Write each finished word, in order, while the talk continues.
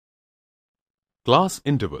Class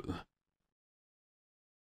interval.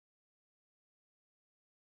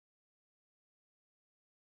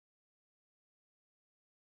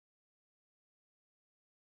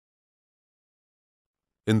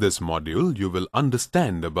 In this module, you will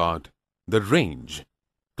understand about the range,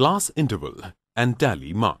 class interval, and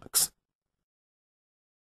tally marks.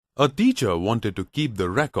 A teacher wanted to keep the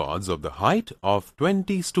records of the height of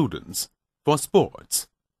 20 students for sports.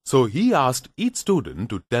 So he asked each student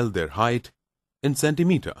to tell their height in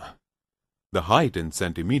centimeter. The height in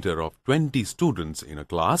centimeter of 20 students in a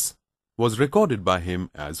class was recorded by him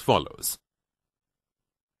as follows.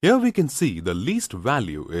 Here we can see the least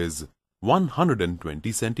value is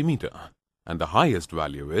 120 centimeter and the highest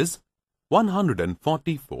value is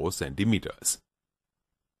 144 centimeters.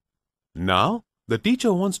 Now, the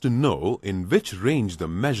teacher wants to know in which range the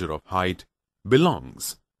measure of height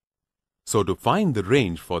belongs. So to find the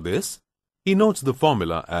range for this, he notes the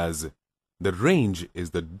formula as the range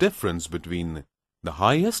is the difference between the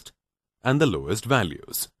highest and the lowest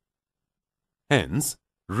values. Hence,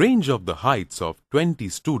 range of the heights of 20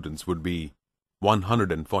 students would be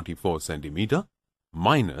 144 centimeter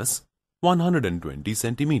minus 120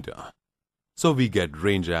 centimeter. So we get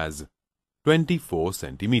range as 24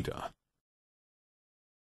 centimeter.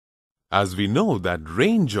 As we know that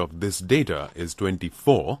range of this data is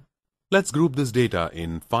 24, let's group this data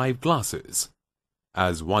in 5 classes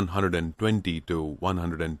as 120 to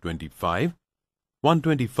 125,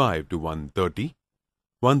 125 to 130,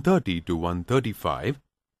 130 to 135,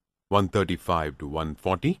 135 to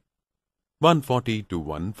 140, 140 to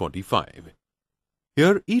 145.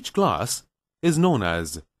 Here each class is known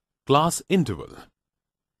as class interval.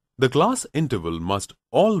 The class interval must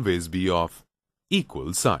always be of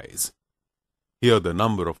equal size. Here the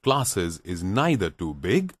number of classes is neither too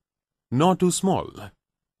big nor too small.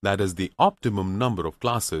 That is, the optimum number of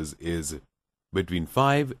classes is between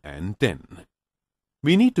 5 and 10.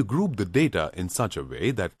 We need to group the data in such a way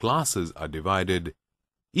that classes are divided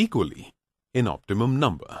equally in optimum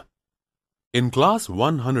number. In class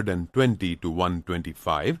 120 to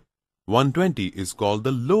 125, 120 is called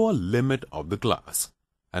the lower limit of the class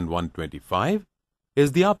and 125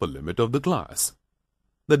 is the upper limit of the class.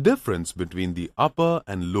 The difference between the upper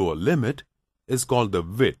and lower limit is called the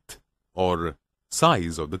width or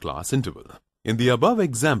size of the class interval. In the above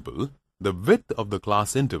example, the width of the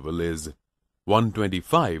class interval is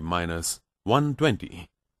 125 minus 120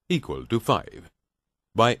 equal to 5.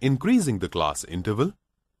 By increasing the class interval,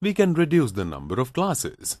 we can reduce the number of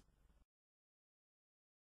classes.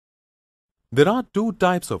 There are 2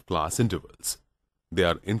 types of class intervals. They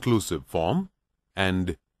are inclusive form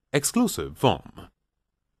and exclusive form.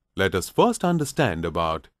 Let us first understand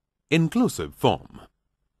about inclusive form.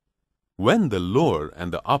 When the lower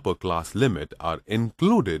and the upper class limit are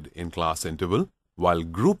included in class interval while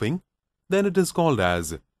grouping, then it is called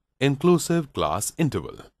as inclusive class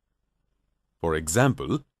interval. For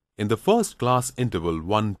example, in the first class interval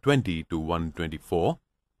 120 to 124,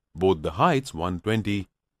 both the heights 120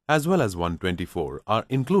 as well as 124 are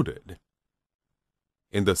included.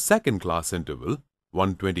 In the second class interval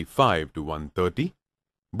 125 to 130,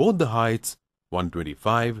 both the heights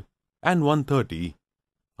 125 and 130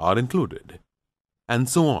 are included, and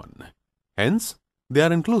so on. Hence, they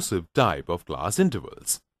are inclusive type of class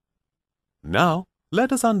intervals. Now,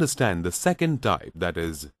 let us understand the second type, that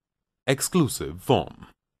is, exclusive form.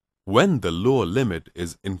 When the lower limit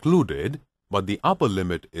is included but the upper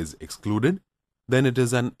limit is excluded, then it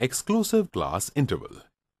is an exclusive class interval.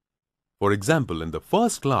 For example, in the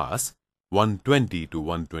first class 120 to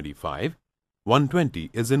 125, 120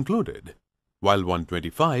 is included, while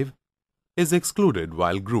 125 is excluded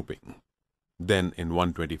while grouping. Then in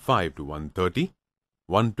 125 to 130,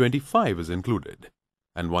 125 is included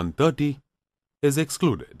and 130 is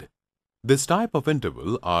excluded. This type of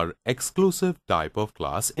interval are exclusive type of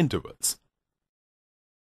class intervals.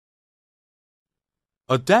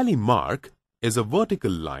 A tally mark is a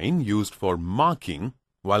vertical line used for marking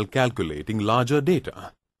while calculating larger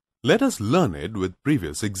data. Let us learn it with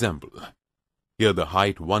previous example. Here the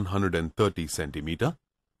height 130 centimeter,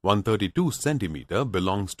 132 centimeter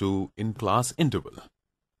belongs to in class interval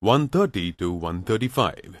 130 to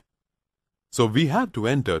 135. So we have to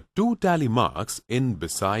enter 2 tally marks in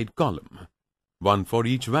beside column, one for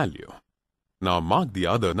each value. Now mark the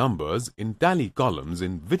other numbers in tally columns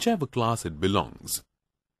in whichever class it belongs.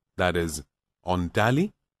 That is, on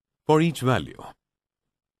tally for each value.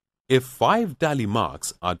 If 5 tally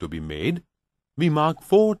marks are to be made, we mark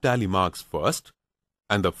 4 tally marks first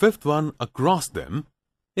and the 5th one across them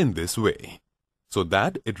in this way, so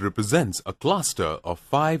that it represents a cluster of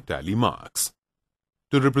 5 tally marks.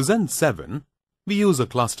 To represent 7, we use a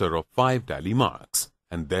cluster of 5 tally marks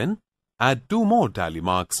and then add 2 more tally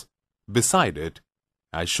marks beside it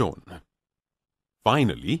as shown.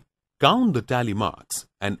 Finally, count the tally marks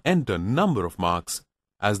and enter number of marks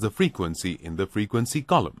as the frequency in the frequency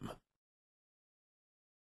column.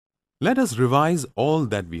 Let us revise all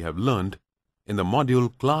that we have learned in the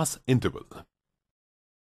module class interval.